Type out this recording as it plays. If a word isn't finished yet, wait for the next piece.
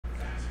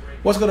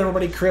What's good,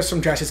 everybody? Chris from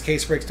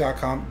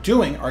JaspysCaseBreaks.com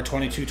doing our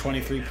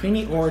 22-23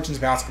 Panini Origins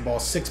Basketball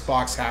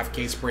 6-box half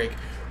case break,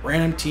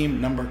 random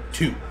team number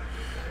 2.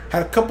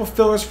 Had a couple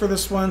fillers for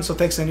this one, so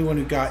thanks to anyone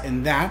who got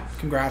in that.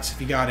 Congrats if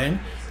you got in.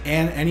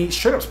 And any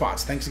straight-up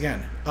spots, thanks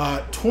again.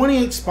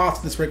 28 spots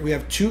in this break. We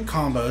have 2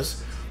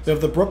 combos. We have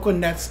the Brooklyn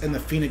Nets and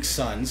the Phoenix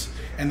Suns,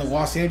 and the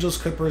Los Angeles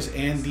Clippers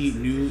and the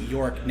New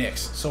York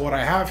Knicks. So what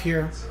I have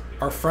here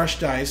are fresh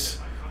dice,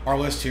 our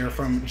list here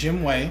from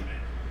Jim Way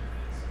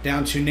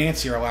down to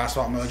Nancy, our last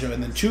spot mojo,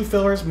 and then 2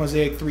 fillers,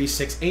 Mosaic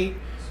 368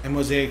 and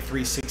Mosaic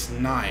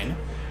 369.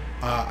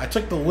 I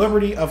took the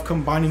liberty of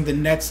combining the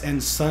Nets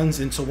and Suns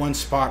into one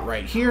spot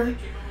right here,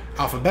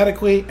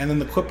 alphabetically, and then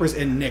the Clippers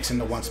and Knicks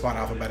into one spot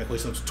alphabetically.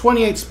 So it's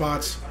 28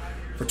 spots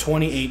for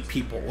 28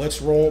 people.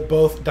 Let's roll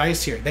both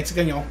dice here. Thanks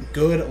again, y'all.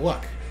 Good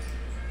luck.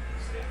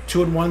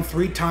 2 and 1,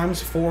 3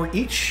 times for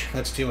each.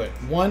 Let's do it.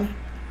 1,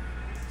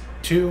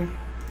 2,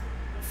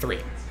 3.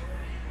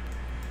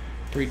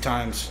 3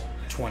 times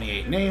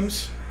 28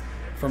 names.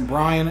 From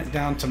Brian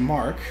down to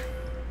Mark.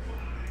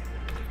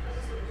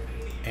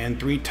 And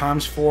 3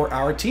 times for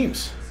our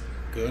teams.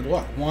 Good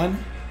luck.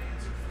 1,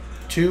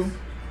 2,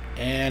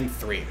 and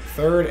 3.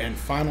 Third and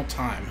final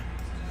time.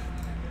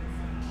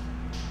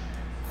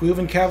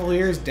 Cleveland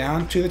Cavaliers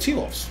down to the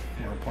T-Wolves.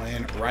 We're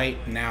playing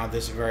right now,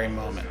 this very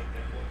moment.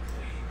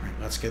 All right,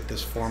 let's get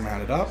this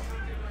formatted up,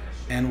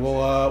 and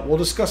we'll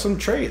discuss some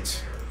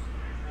trades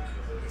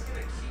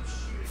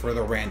for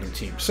the random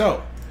team.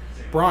 So,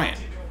 Brian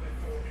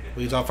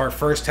leads off our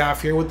first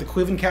half here with the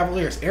Cleveland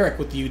Cavaliers. Eric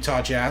with the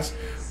Utah Jazz.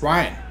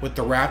 Ryan with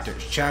the Raptors.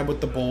 Chad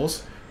with the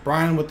Bulls.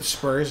 Brian with the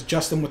Spurs.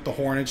 Justin with the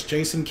Hornets.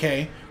 Jason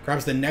K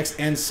grabs the Knicks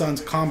and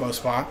Suns combo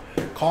spot.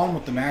 Colin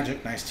with the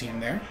Magic. Nice team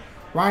there.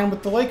 Ryan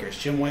with the Lakers.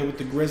 Jim Way with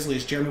the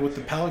Grizzlies. Jeremy with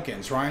the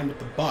Pelicans. Ryan with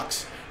the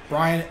Bucks.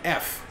 Brian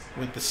F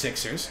with the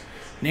Sixers.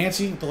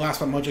 Nancy with the last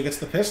spot mojo gets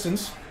the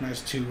Pistons.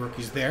 Nice 2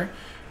 rookies there.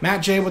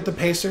 Matt J with the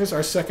Pacers.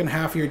 Our second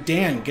half here.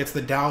 Dan gets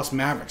the Dallas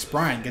Mavericks.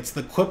 Brian gets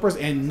the Clippers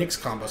and Knicks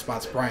combo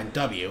spots. Brian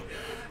W.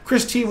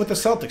 Chris T with the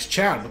Celtics.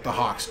 Chad with the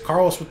Hawks.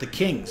 Carlos with the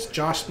Kings.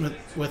 Josh Smith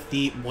with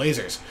the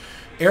Blazers.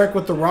 Eric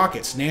with the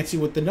Rockets. Nancy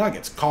with the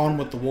Nuggets. Colin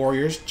with the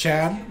Warriors.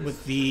 Chad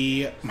with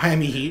the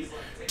Miami Heat.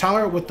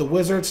 Tyler with the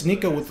Wizards.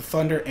 Nico with the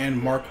Thunder. And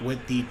Mark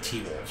with the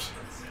T-Wolves.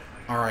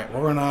 All right,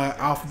 we're going to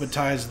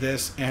alphabetize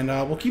this, and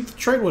we'll keep the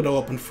trade window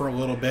open for a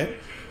little bit.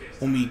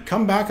 When we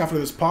come back after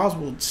this pause,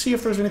 we'll see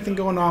if there's anything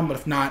going on, but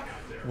if not,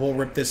 we'll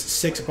rip this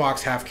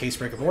 6-box half case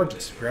break of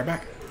Origins. Be right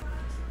back.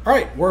 All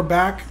right, we're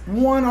back.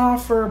 One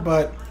offer,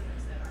 but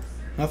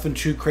nothing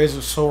too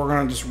crazy, so we're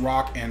going to just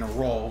rock and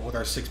roll with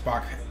our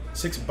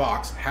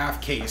 6-box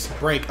half case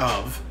break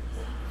of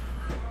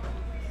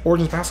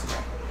Origins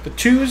Basketball. The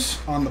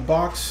 2s on the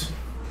box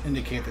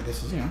indicate that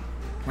this is,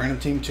 random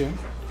team 2.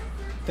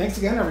 Thanks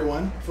again,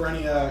 everyone, for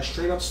any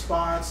straight-up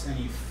spots,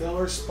 any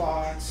filler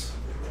spots.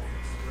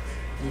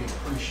 We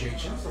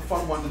appreciate you. It's a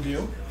fun one to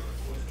do.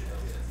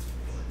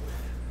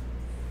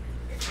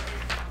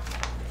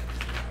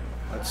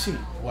 Let's see.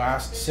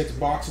 Last 6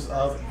 boxes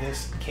of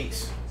this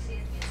case.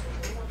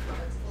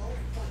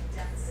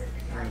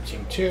 Random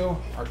team 2.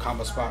 Our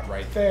combo spot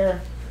right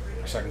there.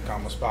 Our second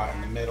combo spot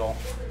in the middle.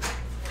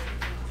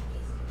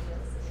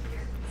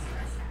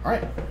 All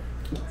right.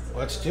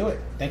 Let's do it.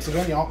 Thanks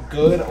again, y'all.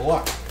 Good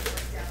luck.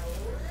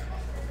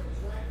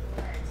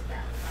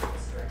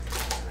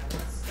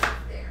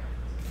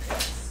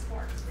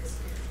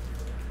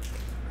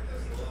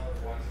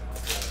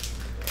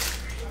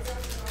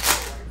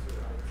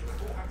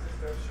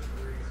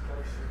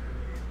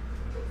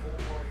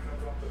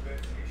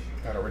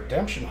 Got a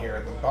redemption here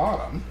at the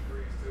bottom.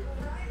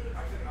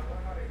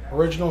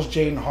 Originals,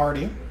 Jaden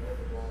Hardy.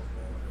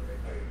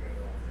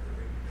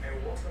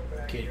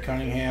 Kate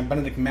Cunningham,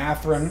 Benedict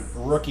Mathurin,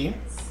 rookie.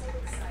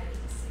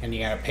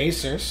 Indiana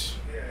Pacers.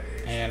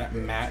 And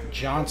Matt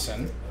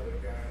Johnson.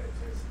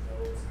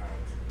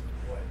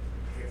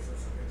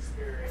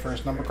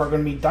 First number card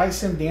going to be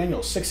Dyson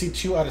Daniels,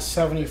 62 out of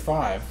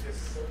 75.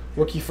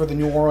 Rookie for the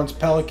New Orleans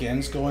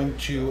Pelicans, going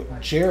to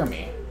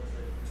Jeremy.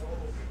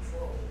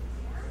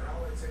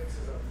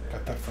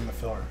 Got that from the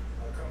filler.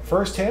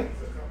 First hit,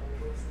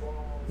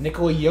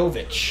 Nikola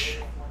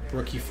Jovic,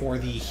 rookie for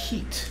the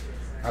Heat.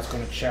 That's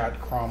going to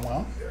Chad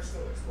Cromwell.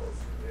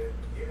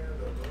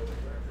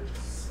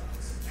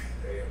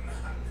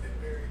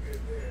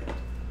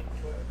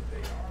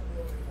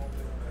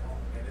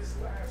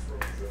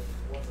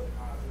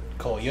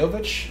 Nikola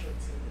Jovic,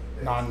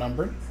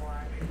 non-numbered.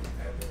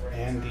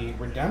 And the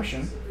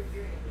redemption,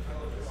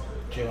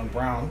 Jaylen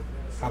Brown,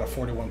 had a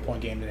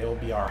 41-point game today. Will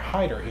be our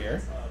hider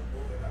here.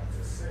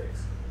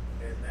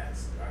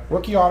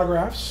 Rookie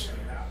autographs.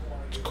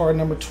 It's card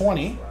number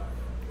 20.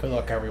 Good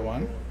luck,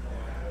 everyone.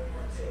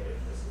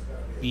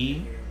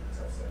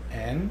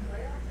 B.N.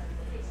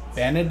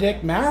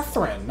 Benedict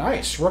Mathurin.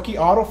 Nice. Rookie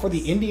auto for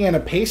the Indiana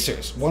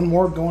Pacers. One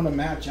more going to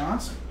Matt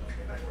Johnson.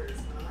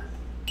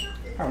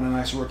 Having a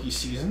nice rookie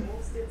season.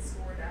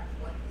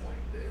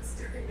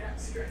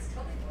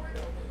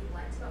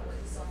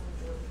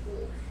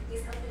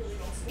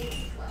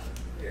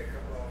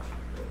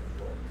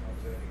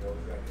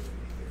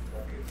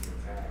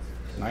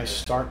 Nice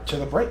start to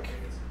the break.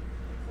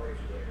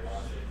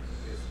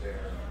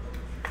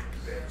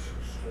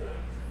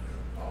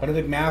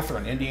 Benedict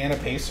Mathurin, Indiana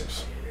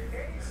Pacers.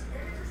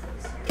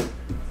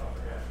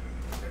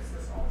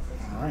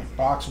 All right,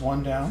 box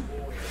 1 down.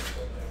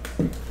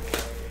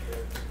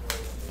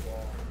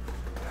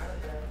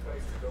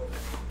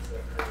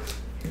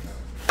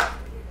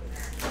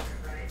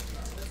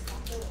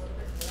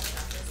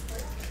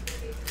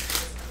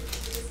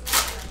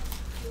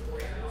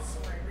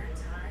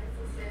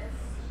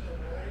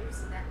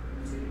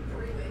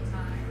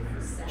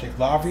 Jake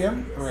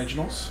Lavia,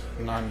 Originals,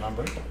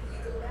 non-numbered.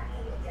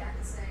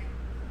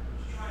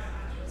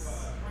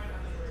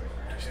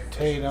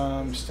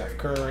 Tatum, Steph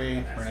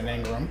Curry, Brandon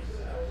Ingram.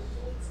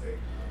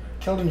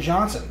 Keldon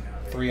Johnson,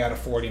 3 out of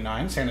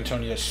 49, San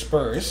Antonio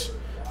Spurs.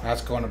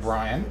 That's going to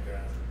Brian.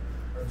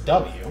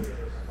 W.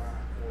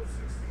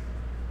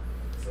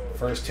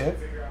 First hit,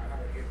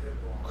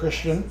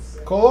 Christian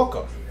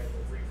Koloko.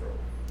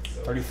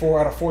 34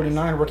 out of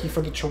 49, rookie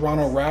for the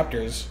Toronto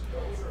Raptors,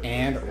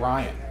 and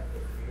Ryan.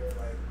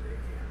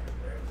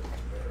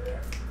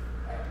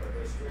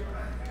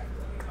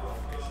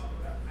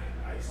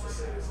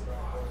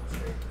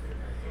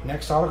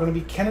 Next auto going to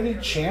be Kennedy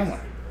Chandler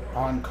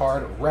on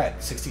card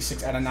red,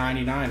 66 out of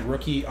 99,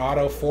 rookie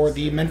auto for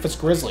the Memphis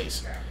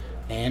Grizzlies,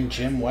 and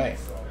Jim Way.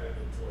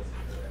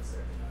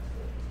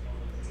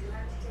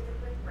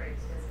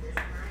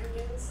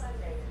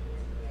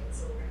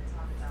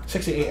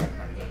 $68,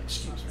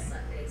 excuse me.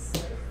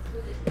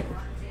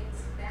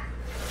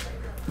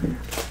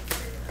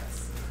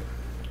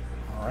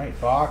 All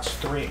right, box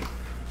 3.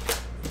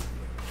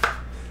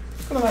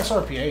 Got a nice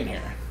RPA in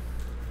here.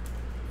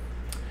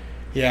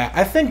 Yeah,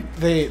 I think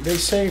they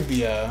save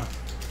the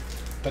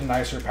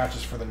nicer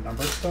patches for the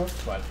numbered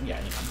stuff, but yeah,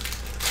 you know,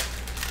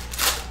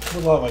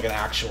 would love like an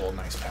actual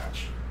nice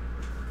patch.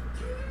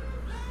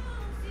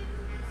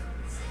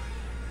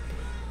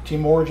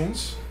 Team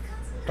Origins,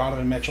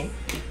 Donovan Mitchell.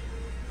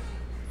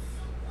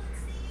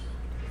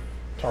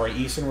 Tari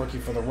Eason, rookie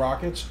for the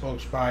Rockets,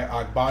 coached by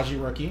Agbaji,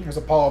 rookie. Here's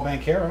Apollo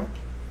Banchero.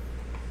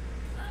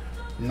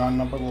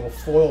 Non-numbered little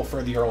foil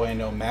for the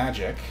Orlando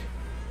Magic.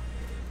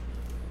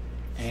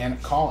 And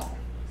Colin.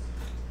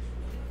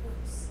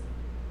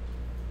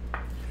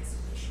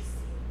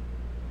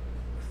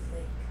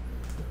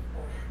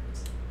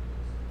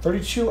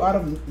 32 out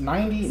of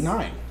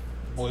 99.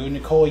 Blue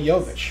Nikola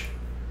Jovic.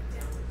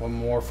 One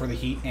more for the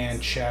Heat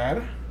and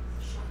Chad.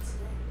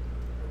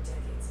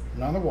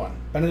 Another one.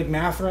 Benedict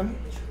Mathurin,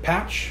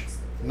 patch,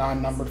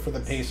 non-numbered for the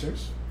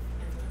Pacers.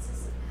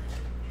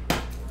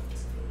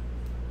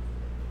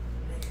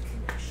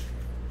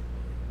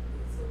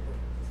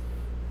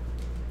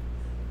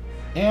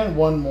 And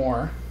one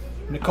more.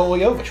 Nikola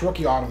Jovic,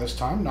 rookie auto this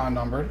time,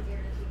 non-numbered,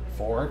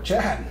 for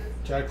Chad.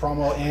 Chad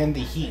Cromwell and the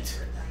Heat.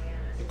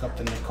 Pick up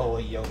the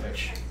Nikola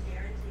Jovic.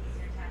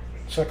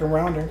 Second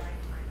rounder.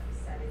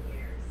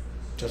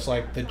 Just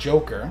like the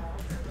Joker.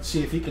 Let's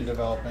see if he can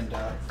develop into,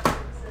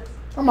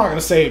 I'm not going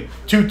to say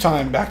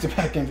two-time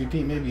back-to-back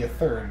MVP, maybe a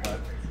third, but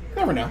you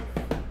never know.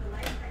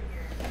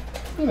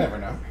 You never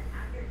know.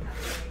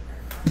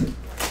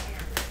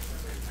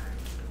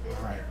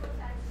 All right.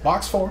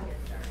 Box 4.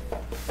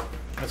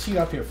 Let's heat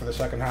up here for the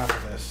second half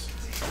of this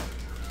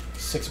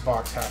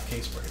 6-box half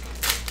case break.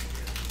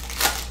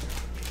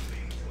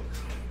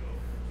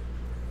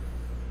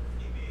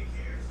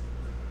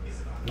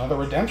 Another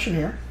redemption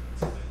here.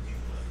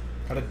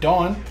 Got a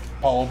Dawn,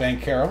 Paulo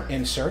Banchero,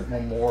 insert.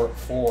 One more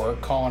for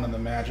Colin and the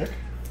Magic.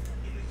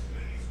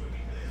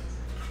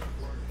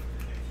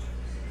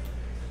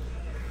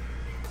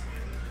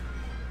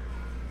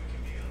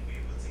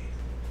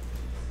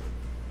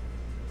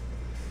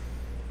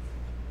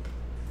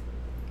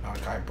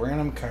 Kai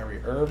Branham, Kyrie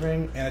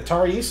Irving, and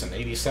Atari Eason,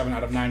 87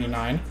 out of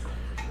 99.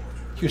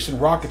 Houston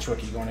Rockets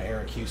rookie going to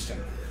Eric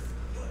Houston.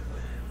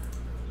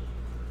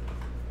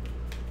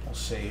 We'll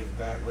save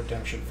that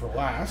redemption for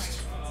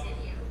last.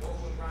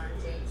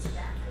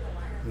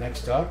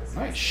 Next up,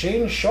 nice,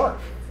 Shaedon Sharpe.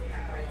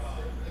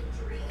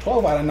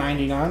 12 out of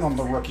 99 on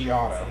the rookie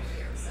auto.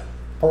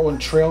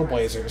 Portland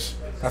Trailblazers.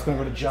 That's going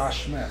to go to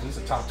Josh Smith. He's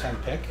a top 10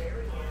 pick.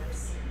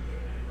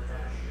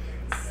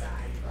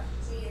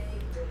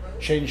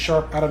 Shaedon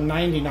Sharpe out of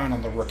 99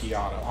 on the rookie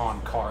auto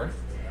on card.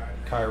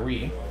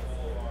 Kyrie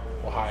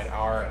will hide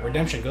our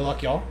redemption. Good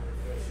luck, y'all.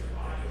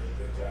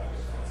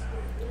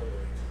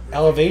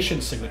 Elevation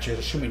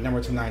signatures should be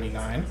numbered to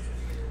 99.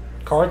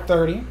 Card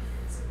 30.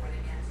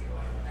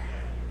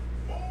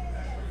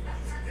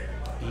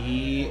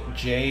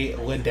 E.J.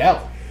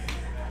 Liddell.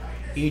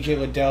 E.J.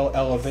 Liddell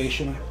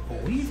elevation. I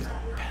believe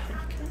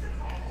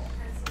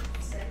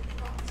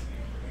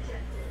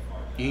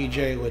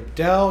E.J.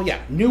 Liddell. Yeah,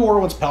 New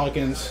Orleans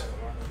Pelicans.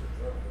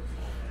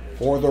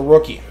 For the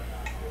rookie.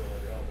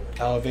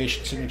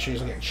 Elevation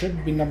signatures again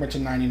should be numbered to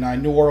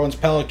 99. New Orleans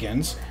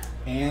Pelicans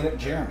and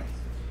Jeremy.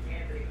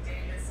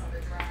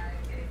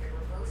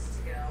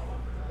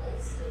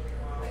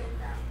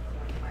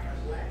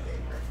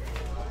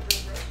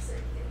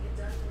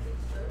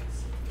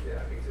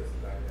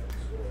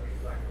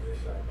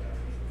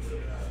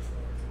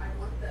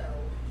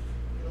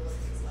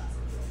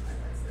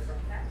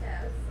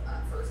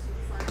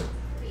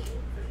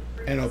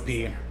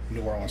 NOP,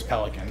 New Orleans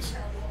Pelicans.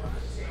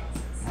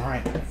 All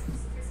right.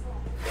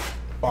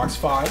 Box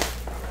 5.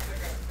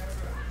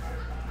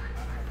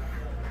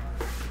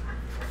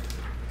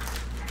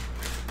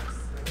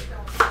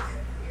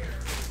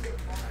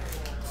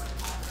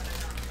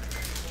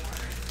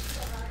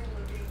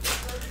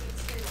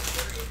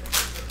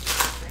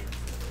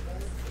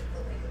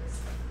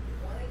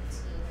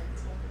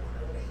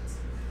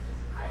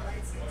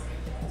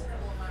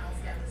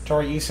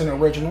 Tari Eason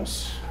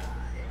Originals.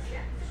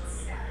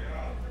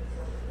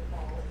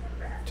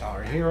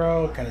 Tyler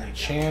Hero, Kennedy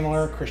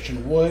Chandler,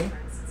 Christian Wood,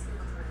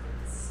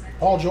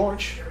 Paul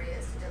George,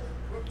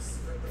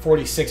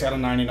 46 out of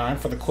 99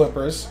 for the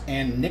Clippers,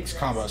 and Knicks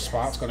combo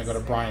spot's going to go to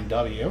Brian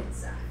W.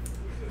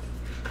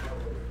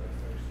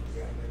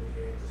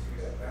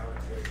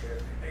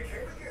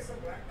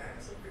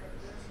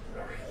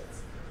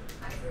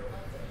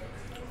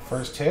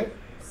 First hit,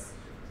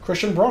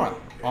 Christian Braun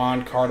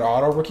on card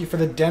auto, rookie for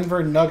the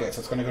Denver Nuggets.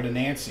 That's going to go to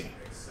Nancy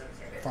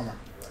from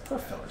her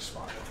filler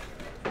spot.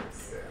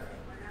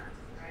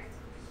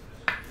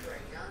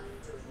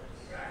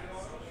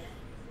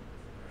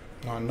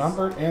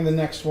 Non-numbered, and the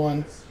next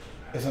one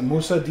is a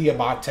Musa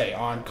Diabate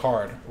on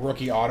card,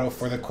 rookie auto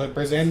for the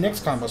Clippers and Knicks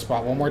combo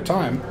spot. One more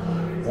time,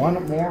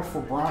 one more for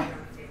Brian.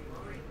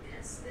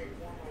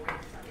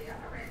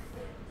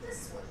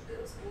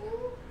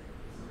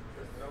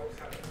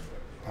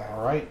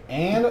 All right,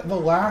 and the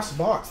last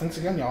box. Thanks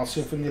again, y'all. See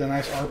if we can get a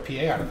nice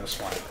RPA out of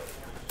this one.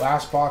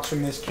 Last box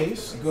from this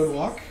case. Good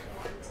luck.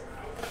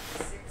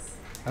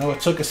 I know it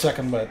took a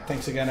second, but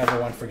thanks again,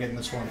 everyone, for getting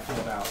this one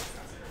filled out.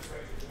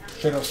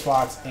 Straight up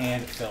spots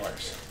and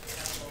fillers.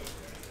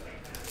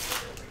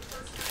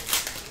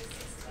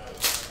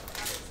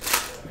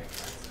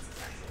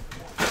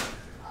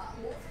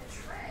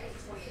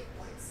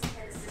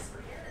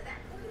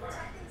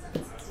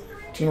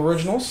 Team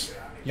Originals,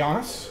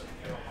 Giannis,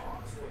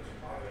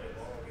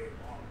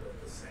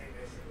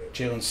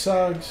 Jalen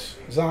Suggs,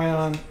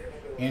 Zion,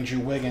 Andrew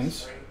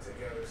Wiggins.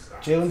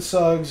 Jalen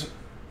Suggs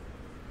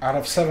out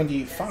of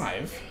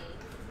 75.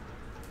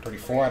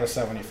 34 out of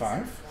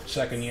 75.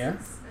 Second year.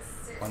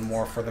 One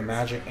more for the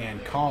Magic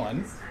and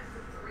Colin.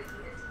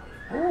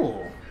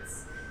 Ooh.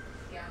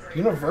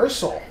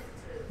 Universal.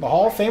 The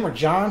Hall of Famer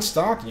John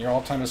Stockton, your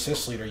all-time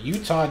assist leader.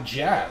 Utah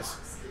Jazz.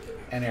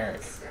 And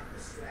Eric.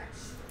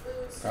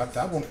 Got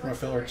that one from a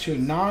filler too.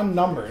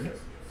 Non-numbered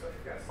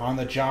on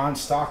the John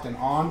Stockton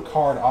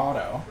on-card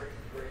auto.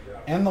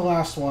 And the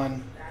last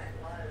one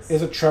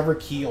is a Trevor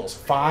Keels.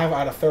 5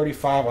 out of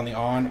 35 on the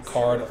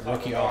on-card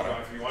rookie auto.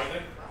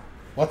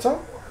 What's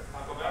up?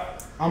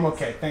 I'm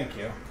okay, thank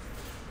you.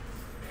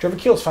 Trevor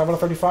Keels, 5 out of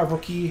 35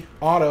 rookie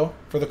auto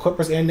for the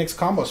Clippers and Knicks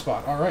combo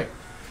spot. All right.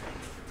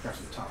 Got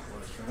some top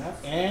loaders for that.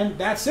 And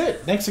that's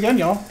it. Thanks again,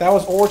 y'all. That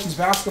was Origins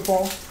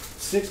Basketball.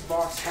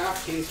 6-box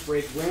half case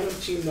break. Random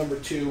team number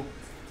 2.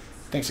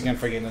 Thanks again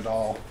for getting it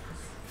all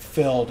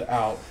filled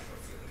out.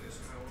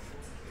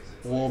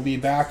 We'll be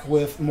back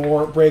with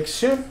more breaks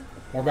soon.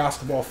 More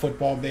basketball,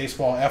 football,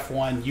 baseball,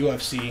 F1,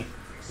 UFC.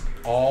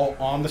 All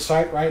on the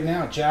site right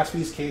now.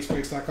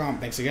 JaspysCaseBreaks.com.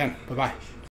 Thanks again. Bye-bye.